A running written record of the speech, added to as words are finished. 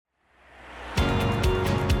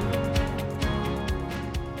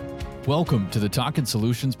Welcome to the Talkin'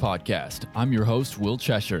 Solutions podcast. I'm your host, Will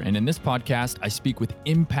Cheshire, and in this podcast, I speak with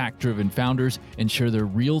impact-driven founders and share their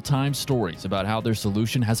real-time stories about how their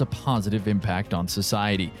solution has a positive impact on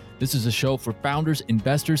society. This is a show for founders,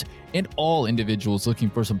 investors, and all individuals looking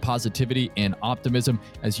for some positivity and optimism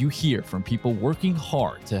as you hear from people working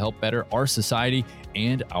hard to help better our society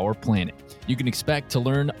and our planet. You can expect to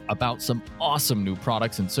learn about some awesome new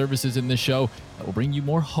products and services in this show that will bring you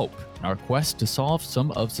more hope in our quest to solve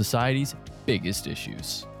some of society's biggest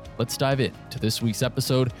issues. Let's dive into this week's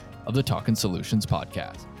episode of the Talkin' Solutions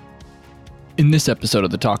podcast. In this episode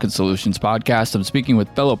of the Talkin' Solutions podcast, I'm speaking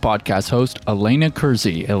with fellow podcast host Elena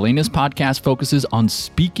Kersey. Elena's podcast focuses on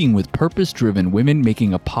speaking with purpose-driven women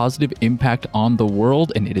making a positive impact on the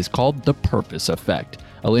world, and it is called The Purpose Effect.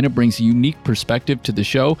 Elena brings a unique perspective to the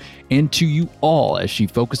show and to you all as she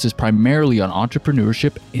focuses primarily on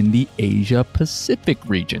entrepreneurship in the Asia Pacific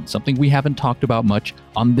region, something we haven't talked about much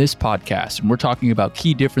on this podcast. And we're talking about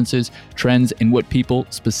key differences, trends, and what people,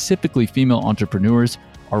 specifically female entrepreneurs,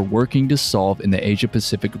 are working to solve in the Asia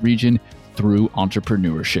Pacific region through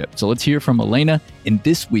entrepreneurship. So let's hear from Elena in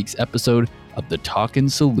this week's episode of the Talkin'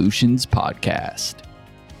 Solutions podcast.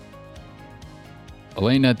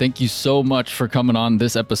 Elena, thank you so much for coming on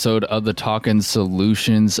this episode of the Talkin'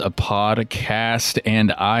 Solutions podcast.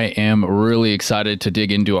 And I am really excited to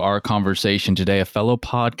dig into our conversation today, a fellow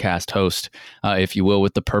podcast host, if you will,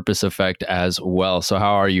 with the Purpose Effect as well. So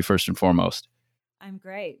how are you first and foremost? I'm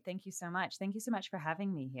great. Thank you so much. Thank you so much for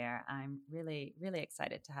having me here. I'm really, really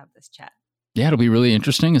excited to have this chat. Yeah, it'll be really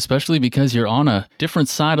interesting, especially because you're on a different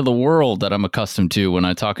side of the world that I'm accustomed to when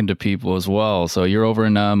I'm talking to people as well. So you're over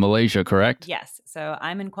in Malaysia, correct? Yes. So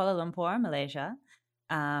I'm in Kuala Lumpur, Malaysia.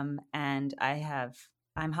 And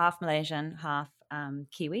I'm half Malaysian, half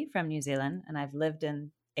Kiwi from New Zealand. And I've lived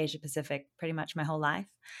in Asia Pacific pretty much my whole life.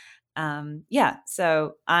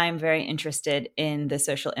 So I'm very interested in the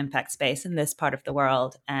social impact space in this part of the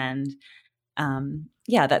world. And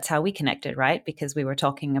that's how we connected, right? Because we were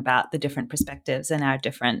talking about the different perspectives in our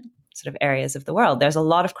different sort of areas of the world. There's a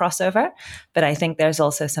lot of crossover, but I think there's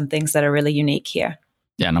also some things that are really unique here.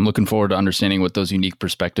 Yeah, and I'm looking forward to understanding what those unique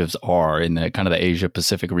perspectives are in the kind of the Asia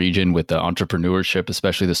Pacific region with the entrepreneurship,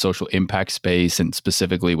 especially the social impact space, and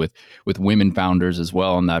specifically with women founders as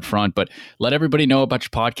well on that front. But let everybody know about your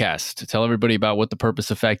podcast. Tell everybody about what the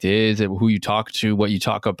Purpose Effect is, who you talk to, what you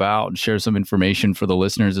talk about, and share some information for the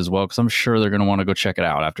listeners as well, because I'm sure they're going to want to go check it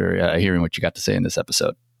out after hearing what you got to say in this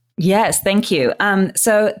episode. Yes, thank you.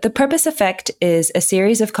 So the Purpose Effect is a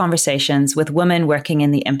series of conversations with women working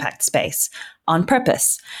in the impact space on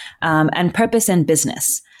purpose and purpose in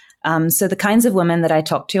business. So the kinds of women that I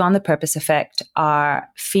talk to on the Purpose Effect are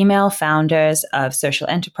female founders of social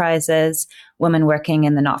enterprises, women working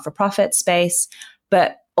in the not-for-profit space,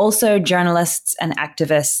 but also journalists and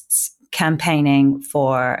activists campaigning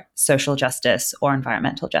for social justice or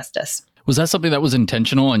environmental justice. Was that something that was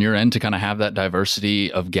intentional on your end to kind of have that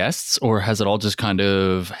diversity of guests, or has it all just kind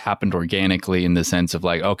of happened organically in the sense of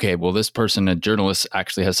like, okay, well, this person, a journalist,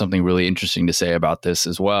 actually has something really interesting to say about this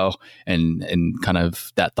as well, and kind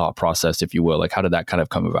of that thought process, if you will, like how did that kind of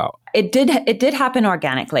come about? It did happen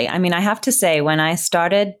organically. I mean, I have to say, when I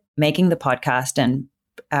started making the podcast and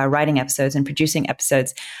writing episodes and producing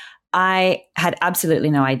episodes, I had absolutely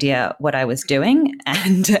no idea what I was doing,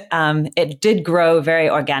 and it did grow very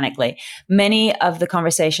organically. Many of the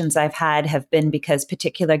conversations I've had have been because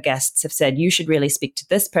particular guests have said, you should really speak to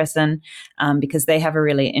this person because they have a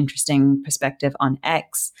really interesting perspective on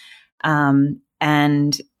X.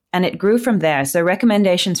 And it grew from there. So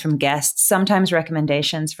recommendations from guests, sometimes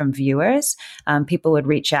recommendations from viewers. People would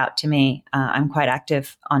reach out to me. I'm quite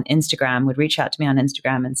active on Instagram, would reach out to me on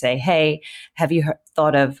Instagram and say, hey, have you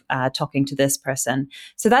thought of talking to this person?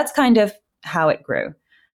 So that's kind of how it grew.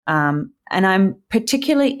 And I'm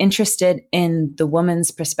particularly interested in the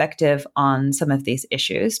woman's perspective on some of these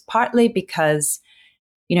issues, partly because,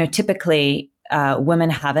 typically women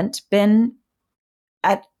haven't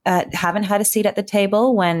had a seat at the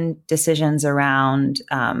table when decisions around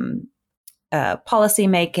policy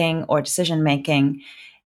making or decision making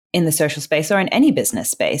in the social space or in any business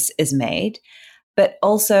space is made. But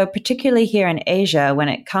also, particularly here in Asia, when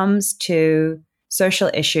it comes to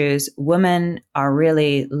social issues, women are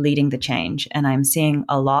really leading the change. And I'm seeing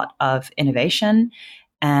a lot of innovation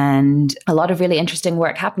and a lot of really interesting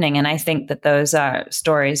work happening. And I think that those are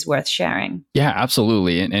stories worth sharing. Yeah,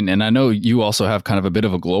 absolutely. And I know you also have kind of a bit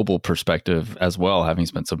of a global perspective as well, having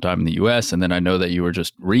spent some time in the US. And then I know that you were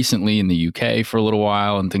just recently in the UK for a little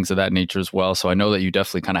while and things of that nature as well. So I know that you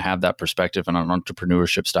definitely kind of have that perspective and an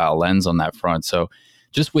entrepreneurship style lens on that front. So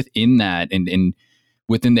just within that and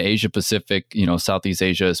within the Asia Pacific, Southeast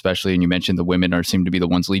Asia especially, and you mentioned the women seem to be the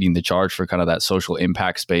ones leading the charge for kind of that social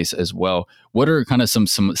impact space as well. What are kind of some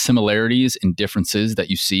similarities and differences that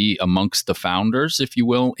you see amongst the founders, if you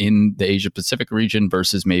will, in the Asia Pacific region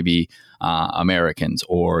versus maybe Americans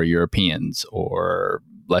or Europeans or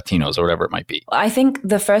Latinos or whatever it might be? I think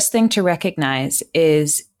the first thing to recognize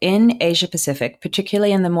is in Asia Pacific,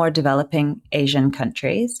 particularly in the more developing Asian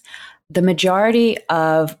countries, the majority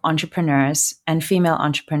of entrepreneurs and female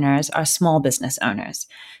entrepreneurs are small business owners.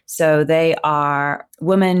 So they are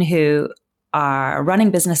women who are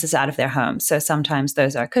running businesses out of their homes. So sometimes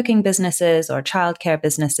those are cooking businesses or childcare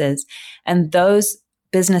businesses. And those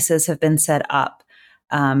businesses have been set up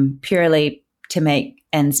purely to make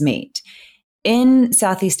ends meet. In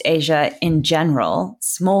Southeast Asia, in general,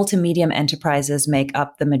 small to medium enterprises make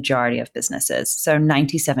up the majority of businesses. So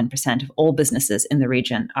 97% of all businesses in the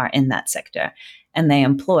region are in that sector, and they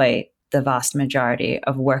employ the vast majority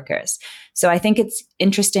of workers. So I think it's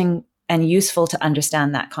interesting and useful to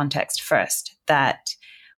understand that context first, that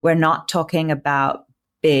we're not talking about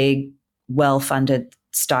big, well-funded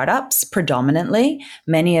startups predominantly.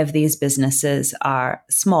 Many of these businesses are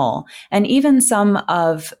small, and even some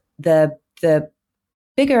of the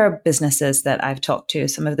bigger businesses that I've talked to,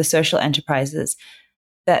 some of the social enterprises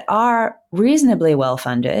that are reasonably well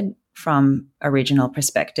funded from a regional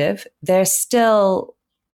perspective, they still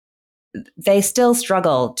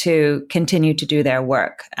struggle to continue to do their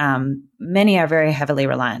work. Many are very heavily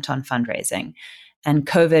reliant on fundraising, and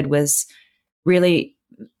COVID was really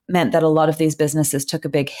meant that a lot of these businesses took a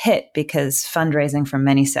big hit because fundraising from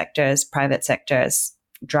many sectors, private sectors,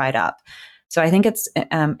 dried up. So I think it's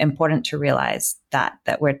important to realize that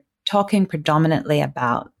we're talking predominantly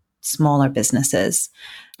about smaller businesses.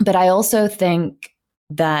 But I also think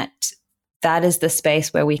that is the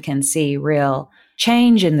space where we can see real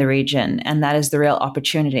change in the region, and that is the real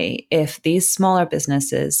opportunity. If these smaller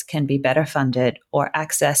businesses can be better funded or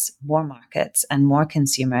access more markets and more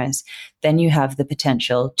consumers, then you have the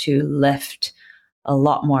potential to lift a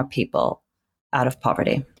lot more people out of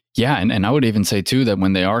poverty. Yeah. And I would even say too, that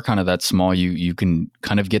when they are kind of that small, you can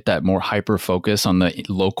kind of get that more hyper focus on the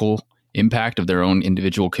local impact of their own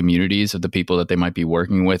individual communities, of the people that they might be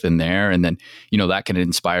working with in there. And then, that can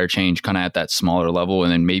inspire change kind of at that smaller level.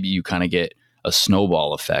 And then maybe you kind of get a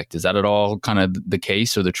snowball effect. Is that at all kind of the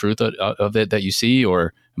case or the truth of it that you see,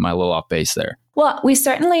 or am I a little off base there? Well, we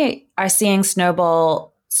certainly are seeing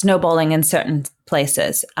snowballing in certain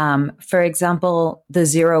places. For example, the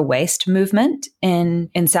zero waste movement in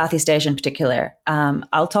Southeast Asia in particular.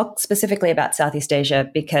 I'll talk specifically about Southeast Asia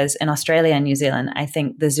because in Australia and New Zealand, I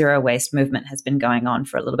think the zero waste movement has been going on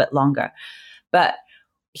for a little bit longer. But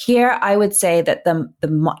here, I would say that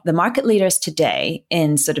the market leaders today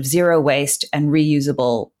in sort of zero waste and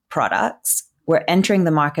reusable products were entering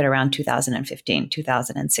the market around 2015,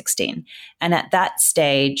 2016. And at that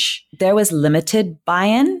stage, there was limited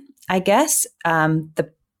buy-in, I guess. The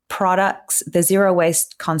products, the zero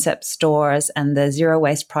waste concept stores and the zero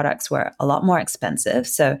waste products were a lot more expensive.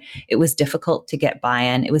 So it was difficult to get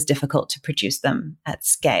buy-in. It was difficult to produce them at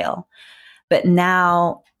scale. But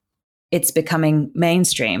now it's becoming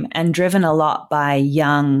mainstream and driven a lot by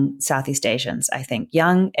young Southeast Asians. I think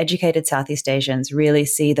young, educated Southeast Asians really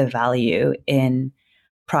see the value in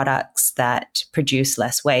products that produce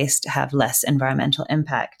less waste, have less environmental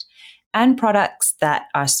impact, and products that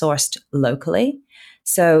are sourced locally.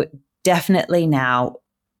 So definitely now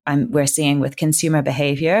we're seeing with consumer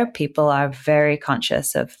behavior, people are very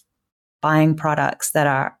conscious of buying products that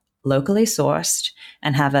are locally sourced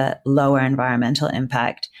and have a lower environmental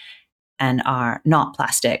impact and are not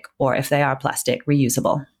plastic, or if they are plastic,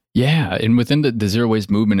 reusable. Yeah. And within the zero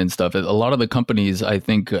waste movement and stuff, a lot of the companies, I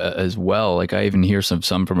think as well, like I even hear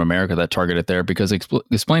some from America that target it there, because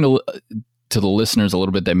explain to the listeners a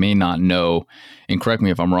little bit that may not know, and correct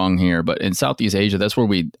me if I'm wrong here, but in Southeast Asia, that's where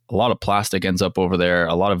a lot of plastic ends up over there.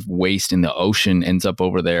 A lot of waste in the ocean ends up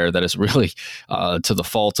over there that is really to the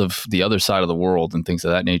fault of the other side of the world and things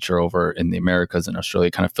of that nature over in the Americas and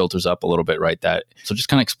Australia. Kind of filters up a little bit, right? So just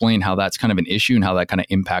kind of explain how that's kind of an issue and how that kind of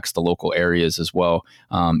impacts the local areas as well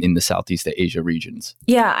in the Southeast Asia regions.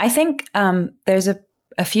 Yeah, I think there's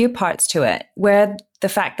a few parts to it where the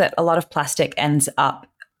fact that a lot of plastic ends up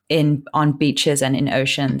on beaches and in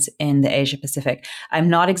oceans in the Asia Pacific. I'm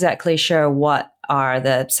not exactly sure what are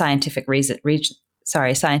the scientific reasons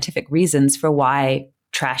for why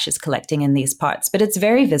trash is collecting in these parts, but it's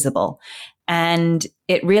very visible. And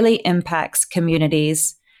it really impacts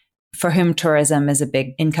communities for whom tourism is a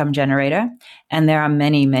big income generator. And there are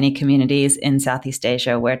many, many communities in Southeast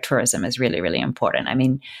Asia where tourism is really, really important. I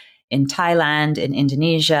mean, in Thailand, in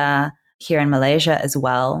Indonesia, here in Malaysia as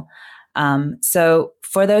well. So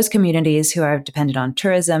for those communities who are dependent on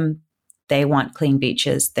tourism, they want clean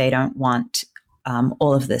beaches. They don't want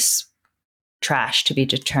all of this trash to be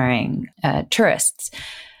deterring tourists.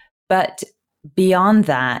 But beyond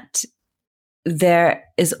that, there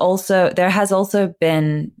has also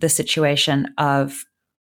been the situation of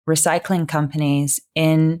recycling companies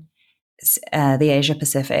in the Asia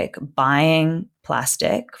Pacific buying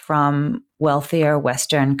plastic from wealthier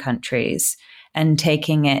Western countries and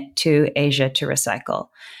taking it to Asia to recycle.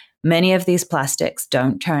 Many of these plastics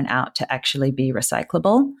don't turn out to actually be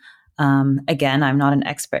recyclable. Again, I'm not an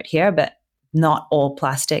expert here, but not all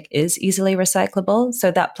plastic is easily recyclable.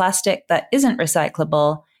 So that plastic that isn't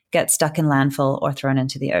recyclable gets stuck in landfill or thrown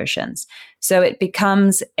into the oceans. So it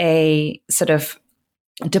becomes a sort of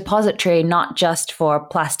depository, not just for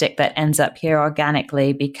plastic that ends up here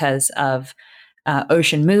organically because of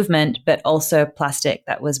ocean movement, but also plastic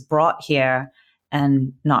that was brought here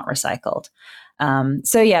and not recycled.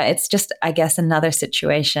 So yeah, it's just, I guess, another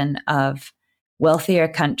situation of wealthier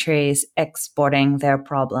countries exporting their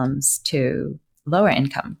problems to lower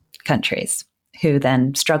income countries who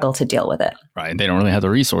then struggle to deal with it. Right. They don't really have the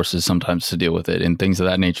resources sometimes to deal with it and things of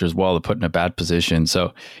that nature as well, to put in a bad position.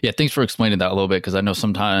 So yeah, thanks for explaining that a little bit, because I know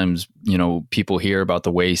sometimes, people hear about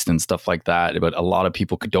the waste and stuff like that, but a lot of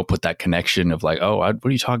people don't put that connection of like, oh, what are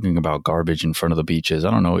you talking about? Garbage in front of the beaches? I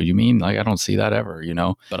don't know what you mean. Like, I don't see that ever,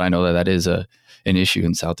 but I know that is an issue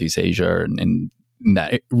in Southeast Asia and in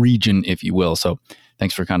that region, if you will. So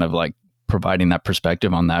thanks for kind of like providing that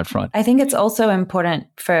perspective on that front. I think it's also important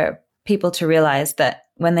for people to realize that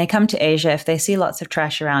when they come to Asia, if they see lots of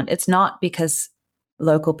trash around, it's not because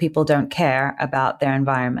local people don't care about their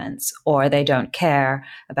environments or they don't care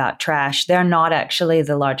about trash. They're not actually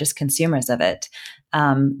the largest consumers of it.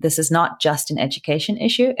 This is not just an education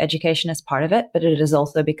issue. Education is part of it, but it is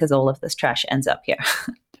also because all of this trash ends up here.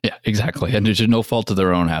 Yeah, exactly. And there's no fault of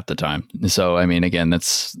their own half the time. So, I mean, again,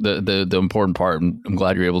 that's the important part. I'm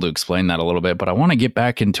glad you're able to explain that a little bit, but I want to get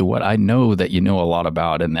back into what I know that you know a lot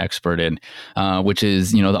about and expert in, which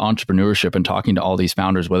is, the entrepreneurship and talking to all these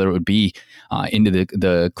founders, whether it would be into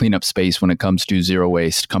the cleanup space when it comes to zero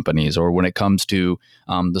waste companies or when it comes to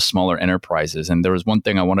the smaller enterprises. And there was one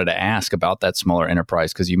thing I wanted to ask about that smaller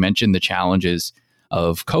enterprise, because you mentioned the challenges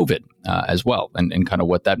of COVID as well, and kind of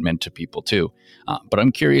what that meant to people too. But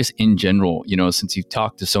I'm curious in general, since you've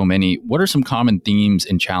talked to so many, what are some common themes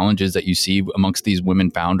and challenges that you see amongst these women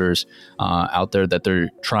founders out there that they're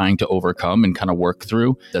trying to overcome and kind of work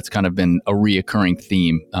through? That's kind of been a reoccurring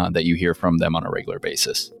theme that you hear from them on a regular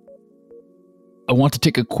basis. I want to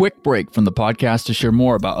take a quick break from the podcast to share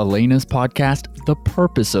more about Elena's podcast, The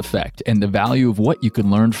Purpose Effect, and the value of what you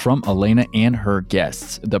can learn from Elena and her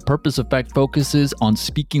guests. The Purpose Effect focuses on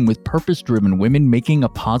speaking with purpose-driven women making a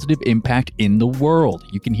positive impact in the world.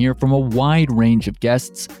 You can hear from a wide range of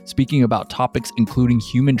guests speaking about topics including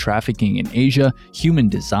human trafficking in Asia, human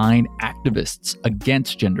design, activists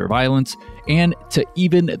against gender violence, and to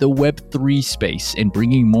even the Web3 space and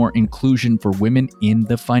bringing more inclusion for women in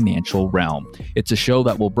the financial realm. It's a show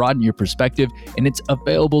that will broaden your perspective, and it's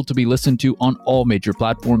available to be listened to on all major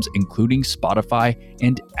platforms, including Spotify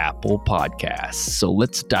and Apple Podcasts. So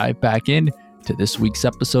let's dive back in to this week's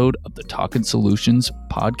episode of the Talkin' Solutions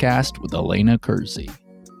podcast with Elena Kersey.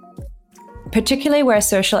 Particularly where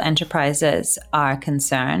social enterprises are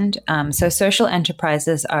concerned. So social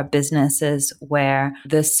enterprises are businesses where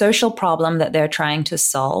the social problem that they're trying to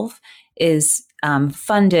solve is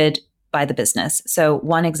funded by the business. So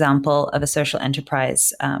one example of a social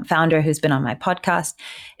enterprise founder who's been on my podcast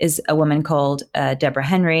is a woman called Deborah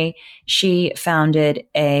Henry. She founded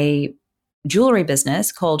a jewelry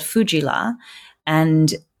business called Fujila,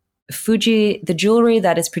 and the jewelry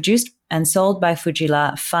that is produced and sold by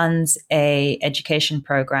Fujila funds a education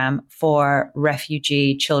program for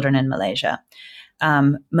refugee children in Malaysia.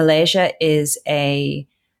 Malaysia is a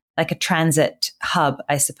transit hub,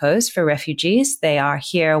 I suppose, for refugees. They are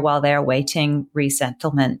here while they're awaiting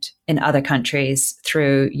resettlement in other countries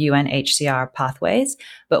through UNHCR pathways.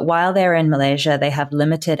 But while they're in Malaysia, they have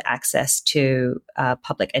limited access to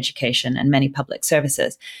public education and many public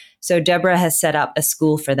services. So Deborah has set up a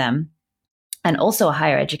school for them and also a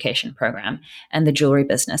higher education program, and the jewelry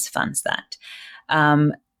business funds that.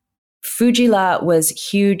 Fujila was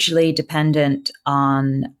hugely dependent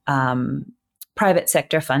on private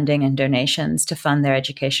sector funding and donations to fund their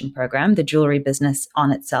education program. The jewelry business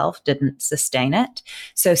on itself didn't sustain it.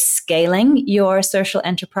 So scaling your social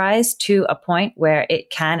enterprise to a point where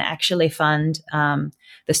it can actually fund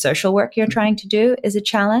the social work you're trying to do is a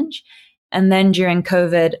challenge. And then during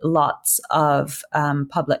COVID, lots of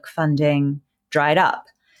public funding dried up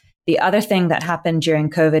The other thing that happened during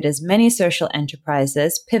COVID is many social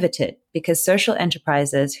enterprises pivoted because social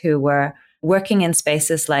enterprises who were working in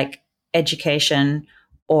spaces like education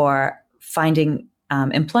or finding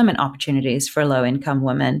employment opportunities for low-income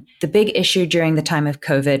women. The big issue during the time of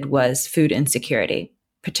COVID was food insecurity,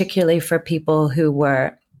 particularly for people who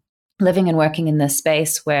were living and working in this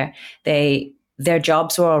space where their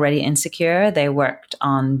jobs were already insecure. They worked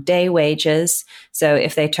on day wages. So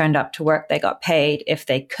if they turned up to work, they got paid. If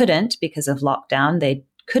they couldn't because of lockdown, they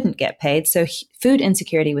couldn't get paid. So food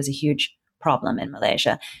insecurity was a huge problem in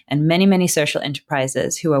Malaysia. And many, many social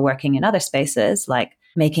enterprises who are working in other spaces like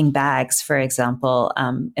making bags, for example,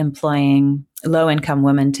 employing low-income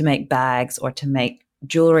women to make bags or to make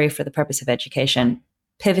jewelry for the purpose of education,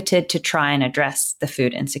 pivoted to try and address the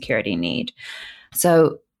food insecurity need.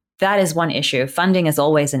 So that is one issue. Funding is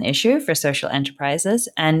always an issue for social enterprises,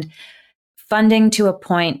 and funding to a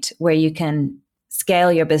point where you can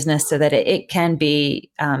scale your business so that it can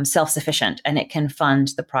be self-sufficient and it can fund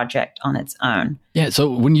the project on its own. Yeah.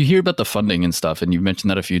 So when you hear about the funding and stuff, and you've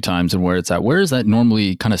mentioned that a few times and where it's at, where is that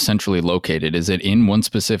normally kind of centrally located? Is it in one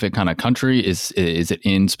specific kind of country? Is it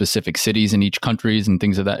in specific cities in each countries and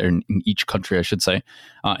things of that, or in each country, I should say,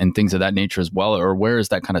 and things of that nature as well? Or where is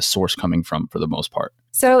that kind of source coming from for the most part?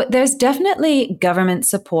 So there's definitely government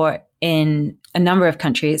support in a number of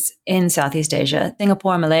countries in Southeast Asia,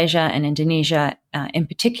 Singapore, Malaysia, and Indonesia in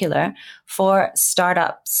particular, for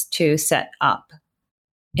startups to set up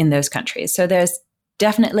in those countries. So there's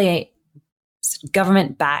definitely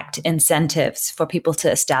government-backed incentives for people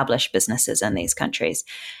to establish businesses in these countries.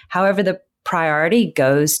 However, the priority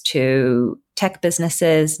goes to tech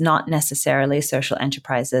businesses, not necessarily social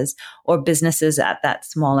enterprises or businesses at that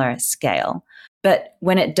smaller scale. But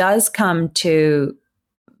when it does come to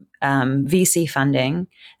VC funding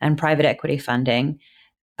and private equity funding,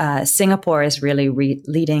 Singapore is really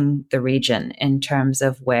leading the region in terms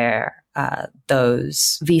of where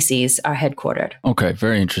those VCs are headquartered. Okay,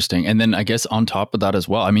 very interesting. And then I guess on top of that as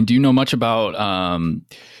well, I mean, do you know much about,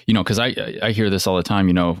 because I hear this all the time,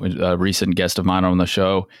 a recent guest of mine on the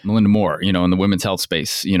show, Melinda Moore, in the women's health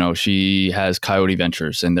space, she has Coyote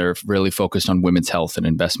Ventures and they're really focused on women's health and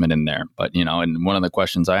investment in there. But, and one of the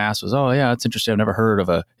questions I asked was, oh yeah, it's interesting. I've never heard of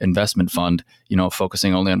a investment fund,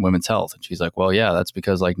 focusing only on women's health. And she's like, well, yeah, that's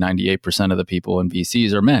because like 98% of the people in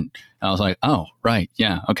VCs are men. And I was like, oh, right.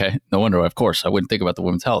 Yeah. Okay. No wonder. Of course, I wouldn't think about the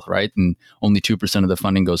women's health, right? And only 2% of the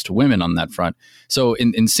funding goes to women on that front. So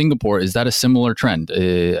in Singapore, is that a similar trend?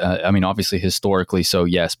 I mean, obviously, historically, so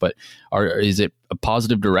yes, but is it a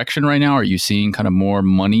positive direction right now? Are you seeing kind of more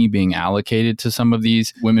money being allocated to some of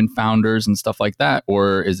these women founders and stuff like that?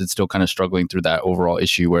 Or is it still kind of struggling through that overall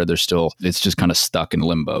issue where it's just kind of stuck in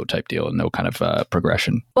limbo type deal and no kind of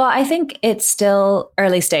progression? Well, I think it's still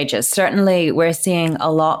early stages. Certainly, we're seeing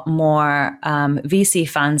a lot more VC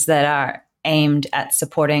funds that are aimed at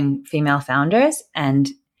supporting female founders and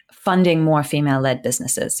funding more female-led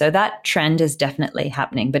businesses. So that trend is definitely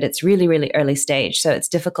happening, but it's really, really early stage. So it's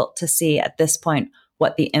difficult to see at this point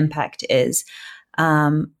what the impact is.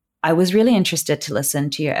 I was really interested to listen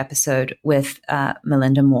to your episode with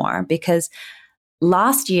Melinda Moore because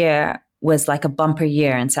last year was like a bumper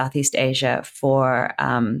year in Southeast Asia for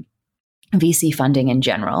VC funding in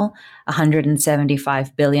general.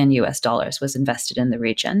 $175 billion was invested in the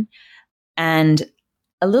region. And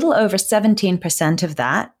a little over 17% of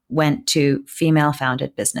that went to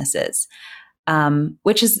female-founded businesses,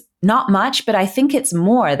 which is not much, but I think it's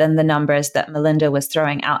more than the numbers that Melinda was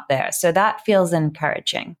throwing out there. So that feels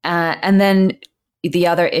encouraging. And then the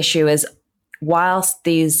other issue is, whilst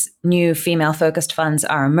these new female-focused funds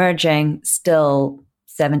are emerging, still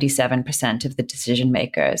 77% of the decision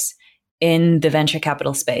makers in the venture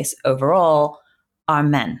capital space overall are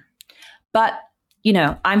men. But,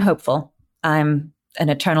 I'm hopeful. I'm an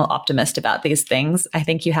eternal optimist about these things. I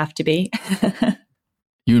think you have to be.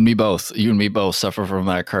 You and me both suffer from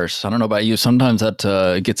that curse. I don't know about you. Sometimes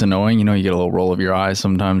that gets annoying. You get a little roll of your eyes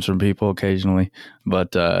sometimes from people occasionally.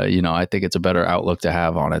 But, I think it's a better outlook to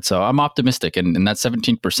have on it. So I'm optimistic. And that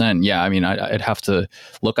 17%, yeah, I mean, I'd have to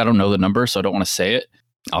look. I don't know the number, so I don't want to say it.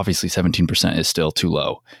 Obviously, 17% is still too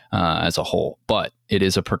low as a whole, but it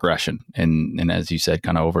is a progression. And as you said,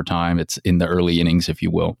 kind of over time, it's in the early innings, if you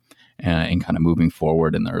will. And kind of moving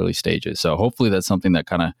forward in the early stages. So hopefully that's something that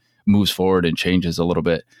kind of moves forward and changes a little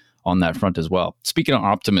bit on that front as well. Speaking of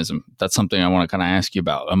optimism, that's something I want to kind of ask you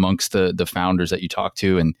about amongst the founders that you talk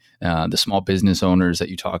to and the small business owners that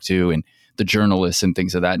you talk to and the journalists and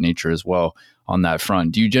things of that nature as well on that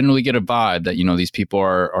front. Do you generally get a vibe that, these people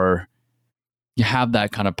are have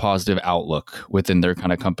that kind of positive outlook within their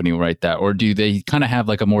kind of company, right? That, or do they kind of have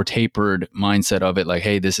like a more tapered mindset of it, like,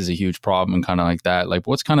 hey, this is a huge problem, and kind of like that? Like,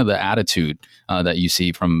 what's kind of the attitude that you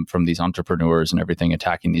see from these entrepreneurs and everything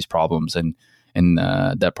attacking these problems in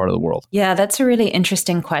that part of the world? Yeah, that's a really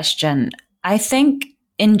interesting question. I think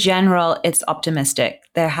in general, it's optimistic.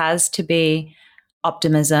 There has to be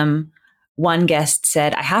optimism. One guest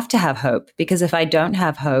said, I have to have hope, because if I don't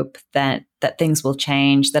have hope that things will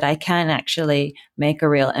change, that I can actually make a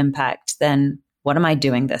real impact, then what am I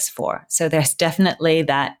doing this for? So there's definitely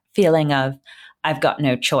that feeling of I've got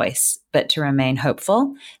no choice but to remain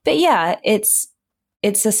hopeful. But yeah, it's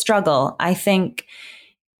a struggle. I think,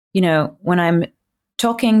 when I'm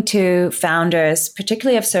talking to founders,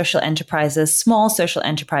 particularly of social enterprises, small social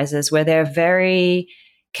enterprises, where they're very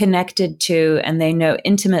connected to and they know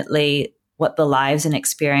intimately what the lives and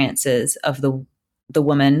experiences of the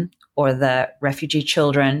woman or the refugee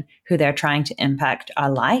children who they're trying to impact are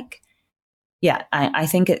like. Yeah, I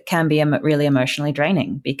think it can be really emotionally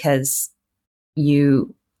draining, because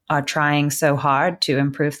you are trying so hard to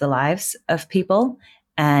improve the lives of people,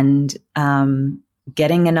 and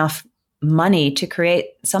getting enough money to create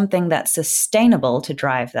something that's sustainable to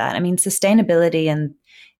drive that. I mean, sustainability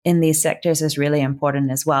in these sectors is really important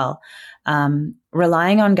as well.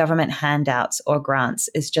 Relying on government handouts or grants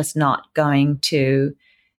is just not going to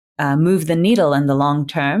move the needle in the long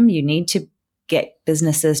term. You need to get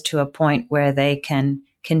businesses to a point where they can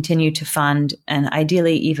continue to fund and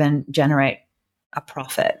ideally even generate a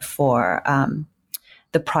profit for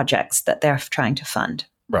the projects that they're trying to fund.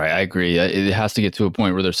 Right. I agree. It has to get to a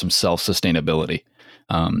point where there's some self-sustainability,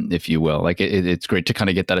 if you will. Like it's great to kind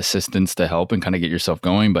of get that assistance to help and kind of get yourself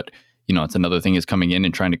going. But, it's another thing is coming in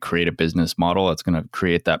and trying to create a business model that's going to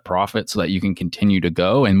create that profit so that you can continue to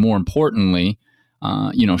go. And more importantly,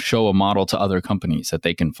 show a model to other companies that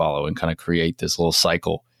they can follow and kind of create this little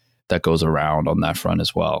cycle that goes around on that front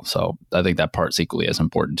as well. So I think that part's equally as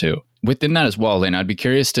important too. Within that as well, Elena, I'd be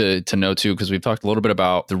curious to know too, because we've talked a little bit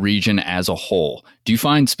about the region as a whole. Do you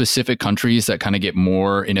find specific countries that kind of get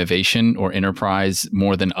more innovation or enterprise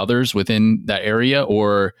more than others within that area?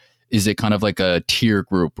 Or is it kind of like a tier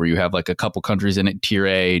group where you have like a couple countries in it, tier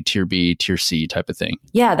A, tier B, tier C type of thing?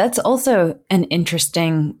 Yeah, that's also an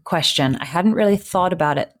interesting question. I hadn't really thought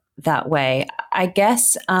about it that way. I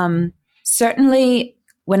guess certainly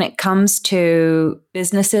when it comes to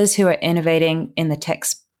businesses who are innovating in the tech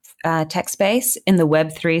space, in the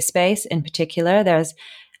Web3 space in particular, there's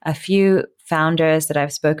a few founders that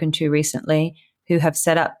I've spoken to recently who have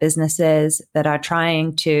set up businesses that are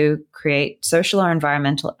trying to create social or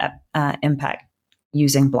environmental impact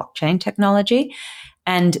using blockchain technology.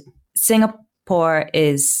 And Singapore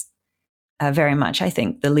is very much, I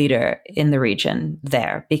think, the leader in the region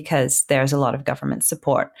there, because there's a lot of government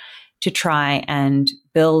support to try and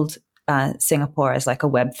build Singapore as like a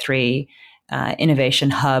Web3 innovation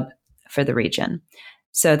hub for the region.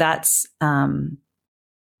 So that's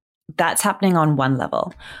happening on one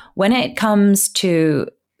level. When it comes to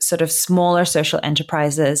sort of smaller social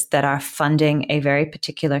enterprises that are funding a very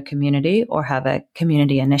particular community or have a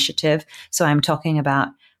community initiative, so I'm talking about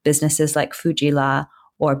businesses like Fujila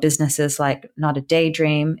or businesses like Not a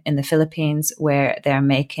Daydream in the Philippines, where they're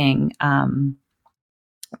making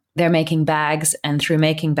bags, and through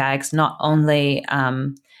making bags, not only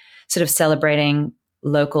sort of celebrating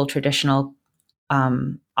local traditional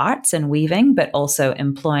arts and weaving, but also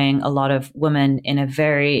employing a lot of women in a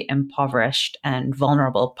very impoverished and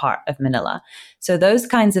vulnerable part of Manila. So those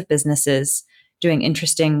kinds of businesses doing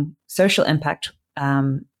interesting social impact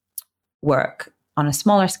work on a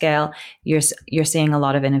smaller scale, you're seeing a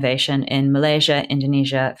lot of innovation in Malaysia,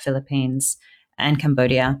 Indonesia, Philippines, and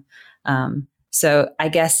Cambodia. So I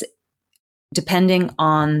guess depending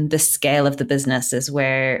on the scale of the business is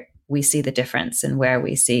where we see the difference and where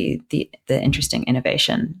we see the interesting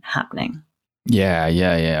innovation happening. Yeah.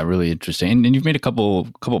 Really interesting. And you've made a couple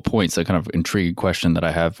points that kind of intrigue question that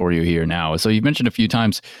I have for you here now. So you've mentioned a few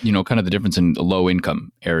times, kind of the difference in low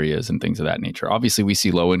income areas and things of that nature. Obviously, we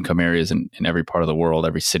see low income areas in every part of the world.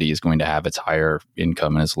 Every city is going to have its higher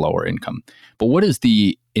income and its lower income. But what is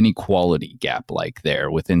the inequality gap like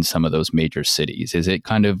there within some of those major cities? Is it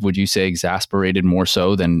kind of, would you say, exasperated more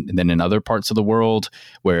so than in other parts of the world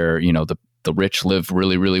where, the rich live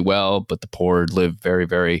really, really well, but the poor live very,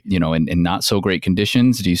 very, in not so great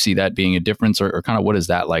conditions? Do you see that being a difference, or kind of what is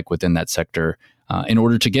that like within that sector in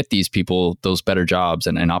order to get these people those better jobs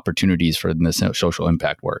and opportunities for this social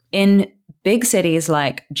impact work? In big cities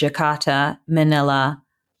like Jakarta, Manila,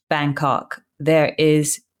 Bangkok, there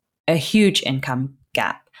is a huge income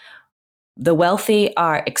gap. The wealthy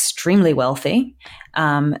are extremely wealthy,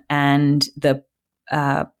 and the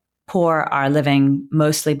poor are living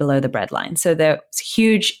mostly below the breadline. So there's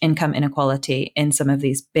huge income inequality in some of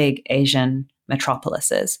these big Asian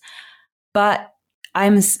metropolises. But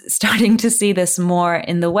I'm starting to see this more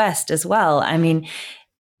in the West as well. I mean,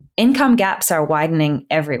 income gaps are widening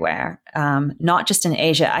everywhere, not just in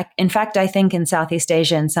Asia. In fact, I think in Southeast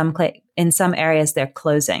Asia, in some areas, they're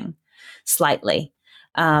closing slightly.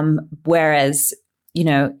 Whereas,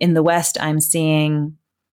 in the West, I'm seeing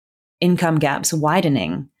income gaps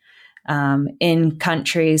widening in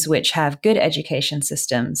countries which have good education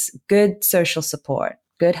systems, good social support,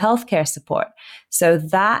 good healthcare support. So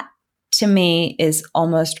that, to me, is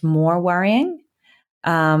almost more worrying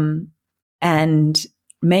and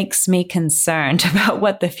makes me concerned about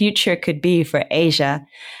what the future could be for Asia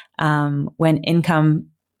when income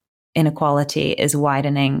inequality is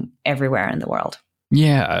widening everywhere in the world.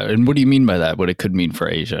 Yeah. And what do you mean by that? What it could mean for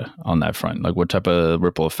Asia on that front? Like what type of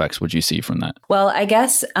ripple effects would you see from that? Well, I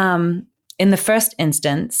guess in the first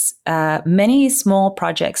instance, many small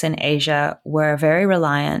projects in Asia were very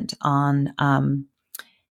reliant on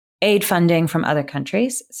aid funding from other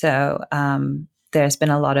countries. So there's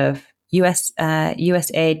been a lot of US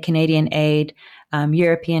aid, Canadian aid,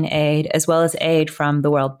 European aid, as well as aid from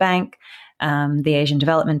the World Bank, the Asian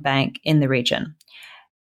Development Bank in the region.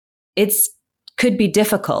 It could be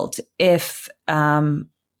difficult if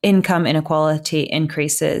income inequality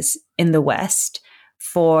increases in the West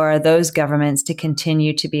for those governments to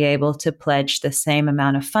continue to be able to pledge the same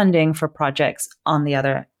amount of funding for projects on the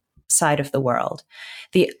other side of the world.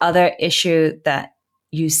 The other issue that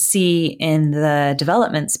you see in the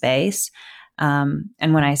development space, and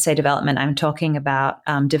when I say development, I'm talking about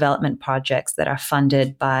development projects that are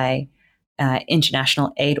funded by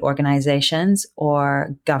international aid organizations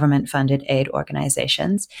or government-funded aid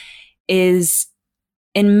organizations, is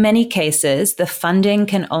in many cases, the funding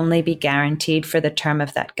can only be guaranteed for the term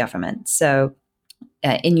of that government. So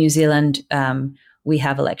in New Zealand, we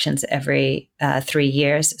have elections every 3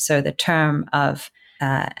 years. So the term of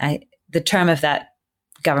that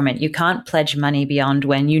government, you can't pledge money beyond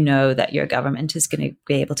when you know that your government is going to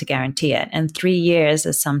be able to guarantee it. And 3 years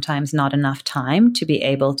is sometimes not enough time to be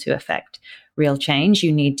able to affect real change.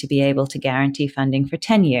 You need to be able to guarantee funding for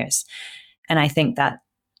 10 years. And I think that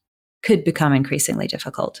could become increasingly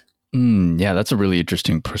difficult. Yeah, that's a really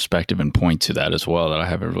interesting perspective and point to that as well that I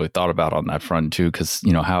haven't really thought about on that front too, because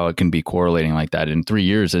how it can be correlating like that in 3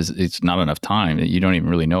 years it's not enough time. You don't even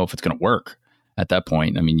really know if it's going to work at that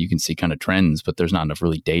point. I mean, you can see kind of trends, but there's not enough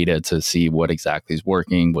really data to see what exactly is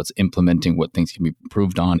working, what's implementing, what things can be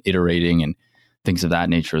improved on, iterating, and things of that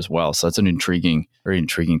nature as well. So that's an very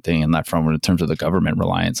intriguing thing in that front in terms of the government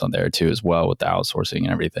reliance on there too as well with the outsourcing and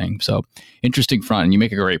everything. So interesting front. And you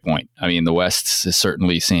make a great point. I mean, the West is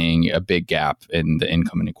certainly seeing a big gap in the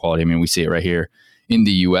income inequality. I mean, we see it right here in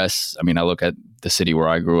the US. I mean, I look at the city where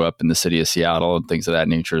I grew up in the city of Seattle and things of that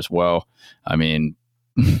nature as well. I mean,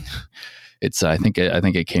 it's I think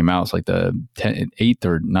it came out. It's like the 8th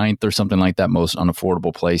or 9th or something like that most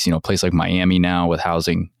unaffordable place. A place like Miami now with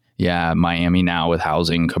housing. Yeah, Miami now with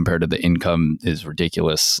housing compared to the income is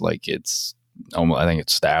ridiculous. Like it's almost, I think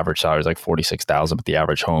it's the average salary is like $46,000, but the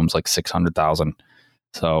average home's like $600,000.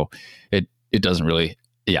 So it doesn't really,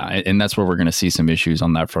 and that's where we're going to see some issues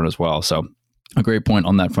on that front as well. So a great point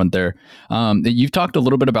on that front there. You've talked a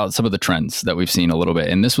little bit about some of the trends that we've seen a little bit.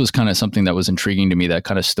 And this was kind of something that was intriguing to me that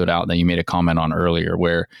kind of stood out that you made a comment on earlier,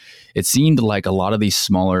 where it seemed like a lot of these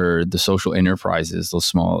the social enterprises,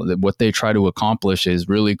 what they try to accomplish is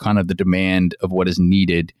really kind of the demand of what is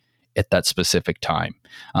needed at that specific time.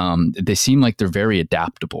 They seem like they're very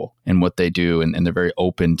adaptable in what they do, and they're very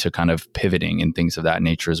open to kind of pivoting and things of that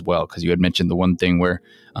nature as well. Because you had mentioned the one thing where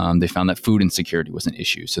they found that food insecurity was an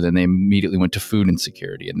issue. So then they immediately went to food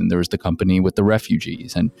insecurity. And then there was the company with the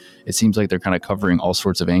refugees. And it seems like they're kind of covering all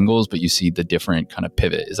sorts of angles, but you see the different kind of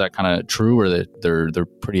pivot. Is that kind of true, or that they're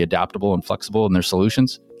pretty adaptable and flexible in their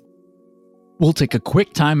solutions? We'll take a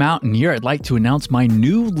quick time out, and here I'd like to announce my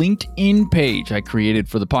new LinkedIn page I created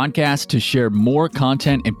for the podcast to share more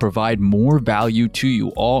content and provide more value to you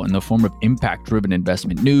all in the form of impact-driven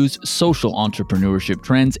investment news, social entrepreneurship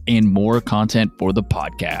trends, and more content for the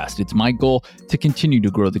podcast. It's my goal to continue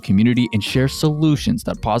to grow the community and share solutions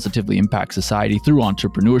that positively impact society through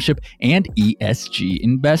entrepreneurship and ESG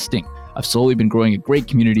investing. I've slowly been growing a great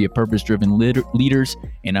community of purpose-driven leaders,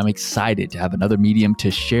 and I'm excited to have another medium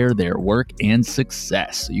to share their work and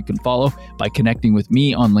success. So you can follow by connecting with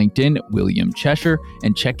me on LinkedIn, William Cheshire,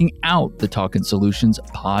 and checking out the Talkin' Solutions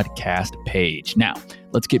podcast page. Now,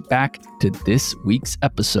 let's get back to this week's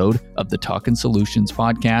episode of the Talkin' Solutions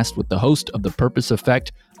podcast with the host of The Purpose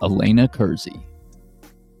Effect, Elena Kersey.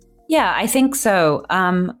 Yeah, I think so.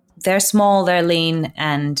 They're small, they're lean,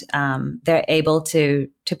 and they're able to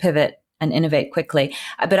pivot and innovate quickly.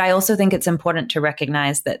 But I also think it's important to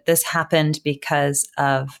recognize that this happened because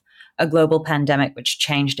of a global pandemic, which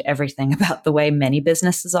changed everything about the way many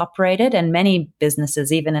businesses operated, and many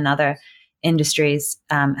businesses, even in other industries,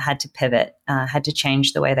 had to pivot, had to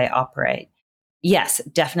change the way they operate. Yes,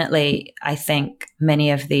 definitely. I think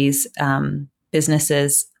many of these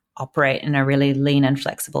businesses operate in a really lean and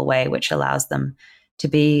flexible way, which allows them to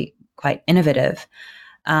be quite innovative.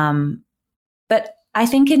 But I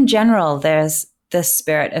think in general, there's this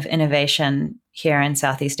spirit of innovation here in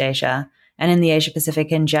Southeast Asia and in the Asia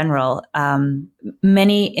Pacific in general.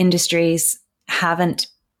 Many industries haven't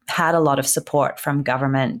had a lot of support from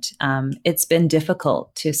government. It's been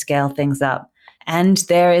difficult to scale things up. And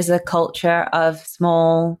there is a culture of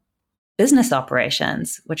small business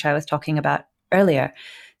operations, which I was talking about earlier.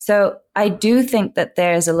 So I do think that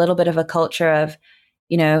there's a little bit of a culture of,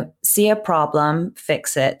 see a problem,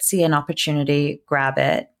 fix it, see an opportunity, grab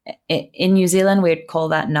it. In New Zealand, we'd call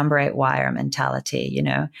that number 8 wire mentality.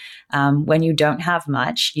 When you don't have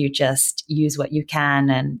much, you just use what you can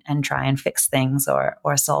and try and fix things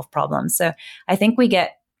or solve problems. So I think we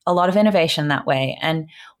get a lot of innovation that way. And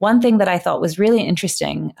one thing that I thought was really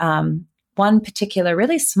interesting, one particular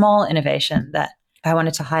really small innovation that I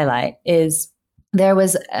wanted to highlight is there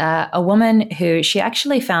was a woman who she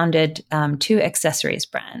actually founded 2 accessories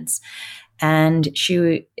brands. And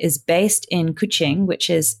she is based in Kuching, which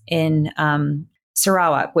is in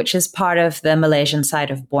Sarawak, which is part of the Malaysian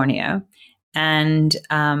side of Borneo. And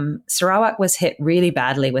Sarawak was hit really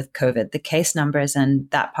badly with COVID. The case numbers in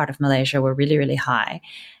that part of Malaysia were really, really high.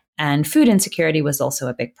 And food insecurity was also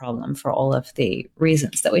a big problem for all of the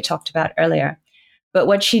reasons that we talked about earlier. But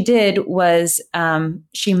what she did was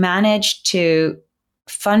she managed to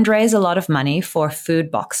fundraise a lot of money for food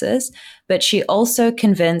boxes, but she also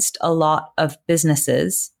convinced a lot of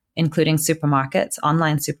businesses, including supermarkets,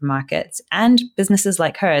 online supermarkets, and businesses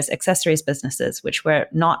like hers, accessories businesses, which were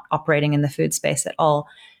not operating in the food space at all,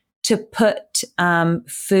 to put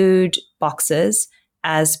food boxes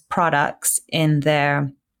as products in their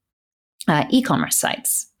e-commerce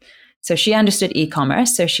sites. So she understood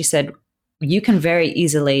e-commerce. So she said, you can very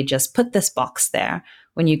easily just put this box there.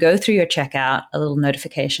 When you go through your checkout, a little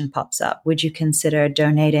notification pops up. Would you consider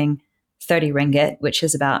donating 30 ringgit, which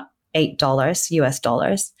is about $8 US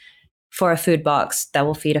dollars, for a food box that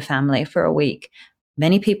will feed a family for a week?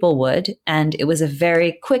 Many people would. And it was a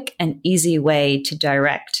very quick and easy way to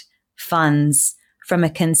direct funds from a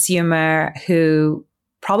consumer who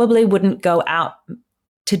probably wouldn't go out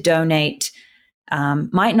to donate,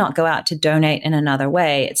 might not go out to donate in another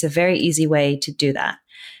way. It's a very easy way to do that.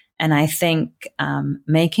 And I think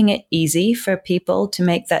making it easy for people to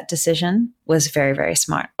make that decision was very, very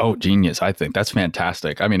smart. Oh, genius. I think that's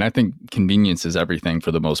fantastic. I mean, I think convenience is everything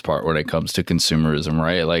for the most part when it comes to consumerism,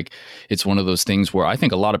 right? Like, it's one of those things where I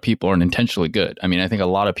think a lot of people aren't intentionally good. I mean, I think a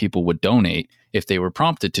lot of people would donate if they were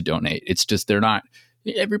prompted to donate. It's just they're not.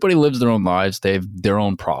 Everybody lives their own lives. They have their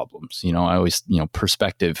own problems. I always,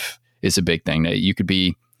 perspective is a big thing. That you could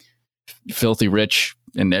be filthy rich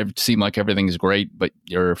and it seem like everything's great, but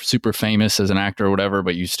you're super famous as an actor or whatever,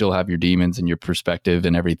 but you still have your demons and your perspective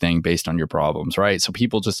and everything based on your problems, right? So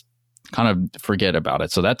people just kind of forget about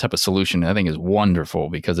it. So that type of solution, I think, is wonderful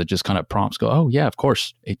because it just kind of prompts, oh yeah, of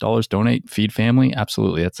course, $8 donate, feed family.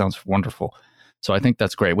 Absolutely. That sounds wonderful. So I think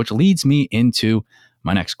that's great, which leads me into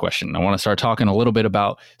my next question. I want to start talking a little bit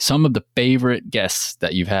about some of the favorite guests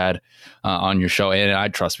that you've had on your show.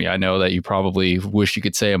 And trust me, I know that you probably wish you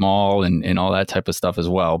could say them all and all that type of stuff as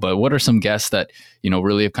well. But what are some guests that,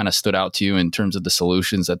 really have kind of stood out to you in terms of the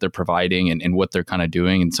solutions that they're providing and what they're kind of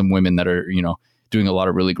doing, and some women that are, doing a lot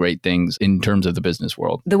of really great things in terms of the business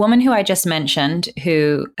world? The woman who I just mentioned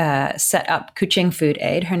who set up Kuching Food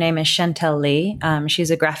Aid, her name is Chantel Lee.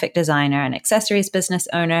 She's a graphic designer and accessories business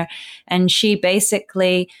owner. And she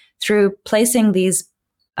basically, through placing these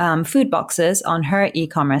food boxes on her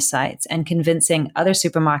e-commerce sites and convincing other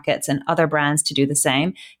supermarkets and other brands to do the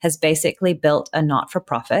same, has basically built a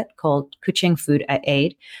not-for-profit called Kuching Food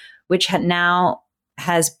Aid, which now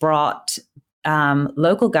has brought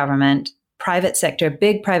local government, private sector,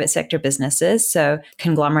 big private sector businesses, so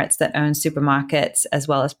conglomerates that own supermarkets, as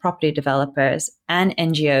well as property developers and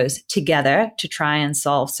NGOs together to try and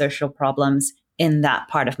solve social problems in that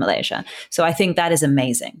part of Malaysia. So I think that is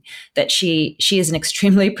amazing that she is an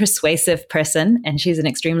extremely persuasive person and she's an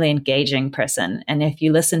extremely engaging person. And if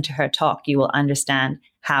you listen to her talk, you will understand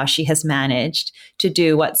how she has managed to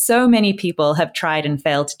do what so many people have tried and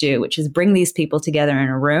failed to do, which is bring these people together in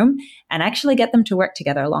a room and actually get them to work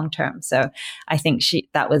together long term. So I think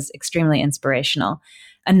that was extremely inspirational.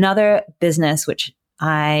 Another business which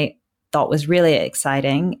I thought was really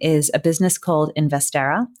exciting is a business called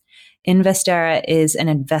Investera. Investera is an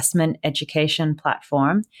investment education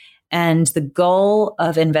platform. And the goal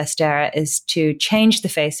of Investera is to change the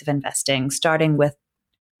face of investing, starting with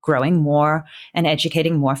growing more and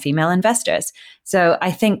educating more female investors. So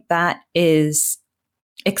I think that is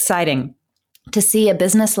exciting to see a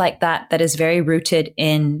business like that is very rooted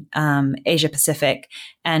in Asia Pacific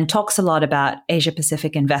and talks a lot about Asia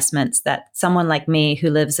Pacific investments that someone like me who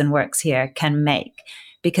lives and works here can make.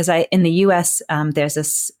 Because in the US,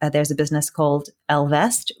 there's a business called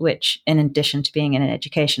Ellevest, which, in addition to being an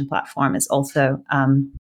education platform, is also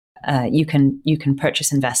you can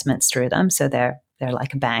purchase investments through them. So they're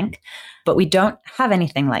like a bank, but we don't have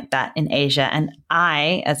anything like that in Asia. And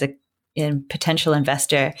I, as a potential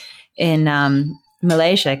investor in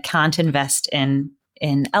Malaysia, can't invest in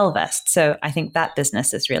Ellevest. So I think that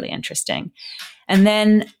business is really interesting. And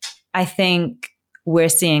then I think we're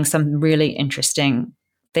seeing some really interesting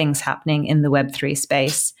things happening in the Web3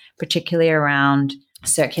 space, particularly around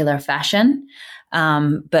circular fashion,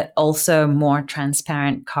 but also more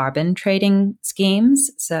transparent carbon trading schemes.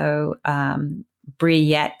 So Bree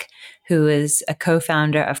Yek, who is a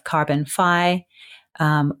co-founder of CarbonFi,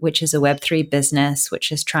 which is a Web3 business, which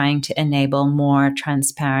is trying to enable more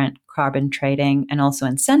transparent carbon trading and also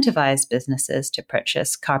incentivize businesses to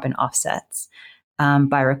purchase carbon offsets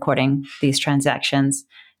by recording these transactions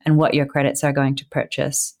and what your credits are going to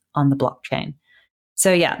purchase on the blockchain.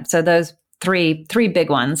 So yeah, so those three big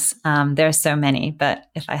ones. There's so many, but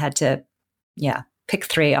if I had to, pick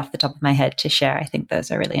three off the top of my head to share, I think those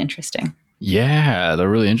are really interesting. Yeah, they're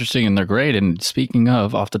really interesting and they're great. And speaking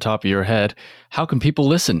of off the top of your head, how can people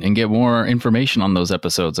listen and get more information on those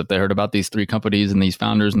episodes if they heard about these three companies and these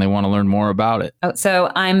founders and they want to learn more about it? Oh,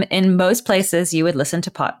 so I'm in most places you would listen to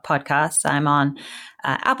podcasts. I'm on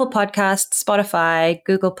Apple Podcasts, Spotify,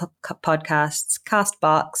 Google Podcasts,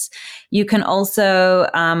 Castbox. You can also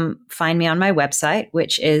find me on my website,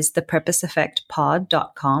 which is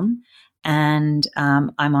thepurposeeffectpod.com. And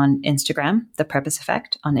I'm on Instagram, The Purpose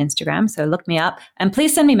Effect on Instagram. So look me up and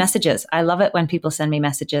please send me messages. I love it when people send me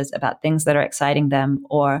messages about things that are exciting them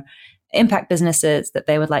or impact businesses that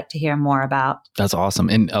they would like to hear more about. That's awesome.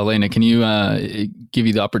 And Elena, can you give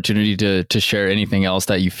you the opportunity to share anything else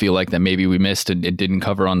that you feel like that maybe we missed and it didn't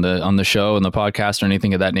cover on the show and the podcast or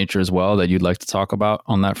anything of that nature as well that you'd like to talk about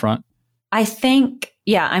on that front? I think,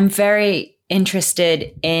 I'm very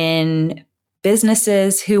interested in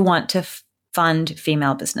businesses who want to fund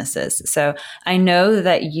female businesses. So I know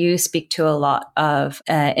that you speak to a lot of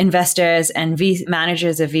investors and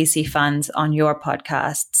managers of VC funds on your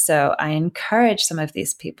podcast. So I encourage some of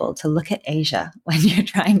these people to look at Asia when you're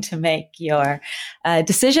trying to make your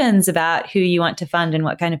decisions about who you want to fund and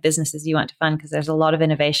what kind of businesses you want to fund, because there's a lot of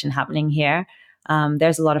innovation happening here.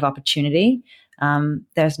 There's a lot of opportunity.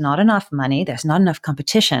 There's not enough money. There's not enough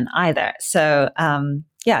competition either. So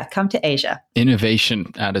come to Asia. Innovation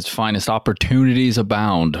at its finest. Opportunities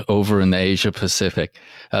abound over in the Asia Pacific.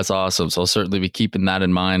 That's awesome. So I'll certainly be keeping that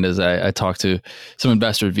in mind as I talk to some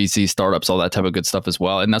investors, VC startups, all that type of good stuff as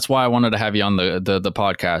well. And that's why I wanted to have you on the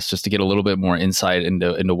podcast, just to get a little bit more insight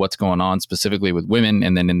into what's going on specifically with women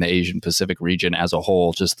and then in the Asian Pacific region as a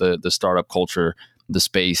whole, just the startup culture, the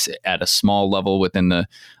space at a small level within the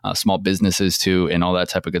small businesses too, and all that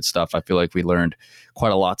type of good stuff. I feel like we learned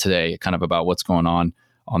quite a lot today kind of about what's going on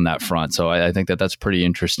that front. So I think that's pretty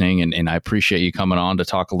interesting. And I appreciate you coming on to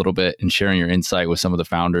talk a little bit and sharing your insight with some of the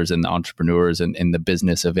founders and the entrepreneurs and the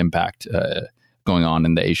business of impact going on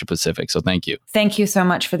in the Asia Pacific. So thank you. Thank you so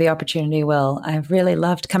much for the opportunity, Will. I've really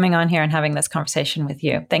loved coming on here and having this conversation with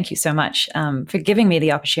you. Thank you so much for giving me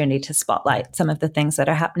the opportunity to spotlight some of the things that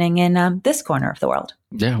are happening in this corner of the world.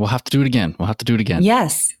 Yeah, we'll have to do it again.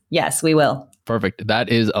 Yes, we will. Perfect. That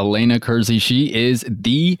is Elena Kersey. She is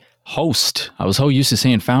the host. I was so used to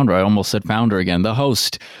saying founder. I almost said founder again. The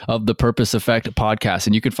host of the Purpose Effect podcast.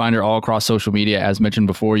 And you can find her all across social media. As mentioned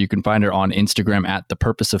before, you can find her on Instagram at The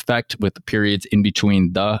Purpose Effect with the periods in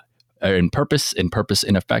between the in purpose in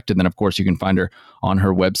effect. And then, of course, you can find her on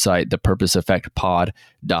her website,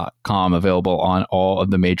 thepurposeeffectpod.com, available on all of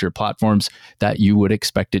the major platforms that you would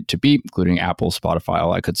expect it to be, including Apple, Spotify,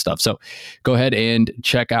 all that good stuff. So go ahead and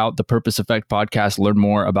check out the Purpose Effect podcast, learn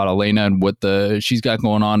more about Elena and what she's got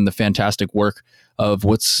going on, the fantastic work of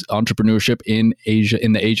what's entrepreneurship in Asia,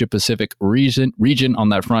 in the Asia Pacific region on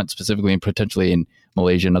that front, specifically and potentially in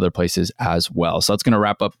Malaysia, and other places as well. So that's going to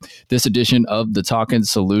wrap up this edition of the Talkin'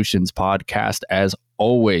 Solutions podcast. As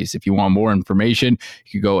always, if you want more information,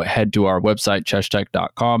 you can go ahead to our website,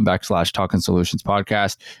 cheshtech.com/Talkin' Solutions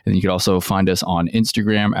podcast. And you can also find us on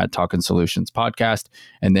Instagram at Talkin' Solutions podcast.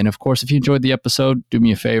 And then, of course, if you enjoyed the episode, do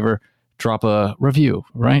me a favor, drop a review,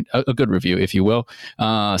 right? A good review, if you will.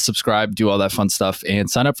 Subscribe, do all that fun stuff, and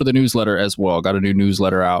sign up for the newsletter as well. Got a new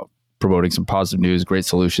newsletter out promoting some positive news, great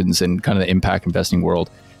solutions, and kind of the impact investing world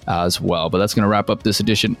as well. But that's going to wrap up this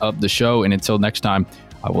edition of the show. And until next time,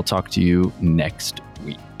 I will talk to you next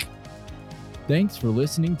week. Thanks for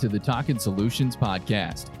listening to the Talkin' Solutions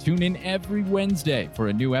podcast. Tune in every Wednesday for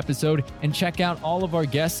a new episode and check out all of our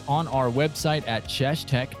guests on our website at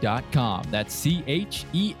cheshtech.com. That's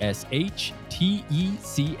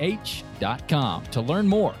CHESHTECH.com to learn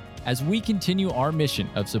more as we continue our mission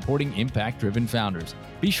of supporting impact-driven founders.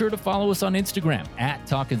 Be sure to follow us on Instagram at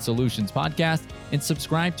Talkin' Solutions Podcast and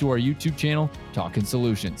subscribe to our YouTube channel, Talkin'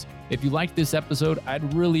 Solutions. If you liked this episode,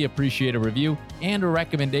 I'd really appreciate a review and a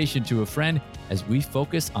recommendation to a friend as we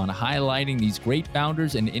focus on highlighting these great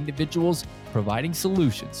founders and individuals providing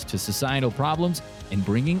solutions to societal problems and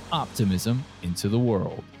bringing optimism into the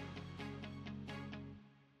world.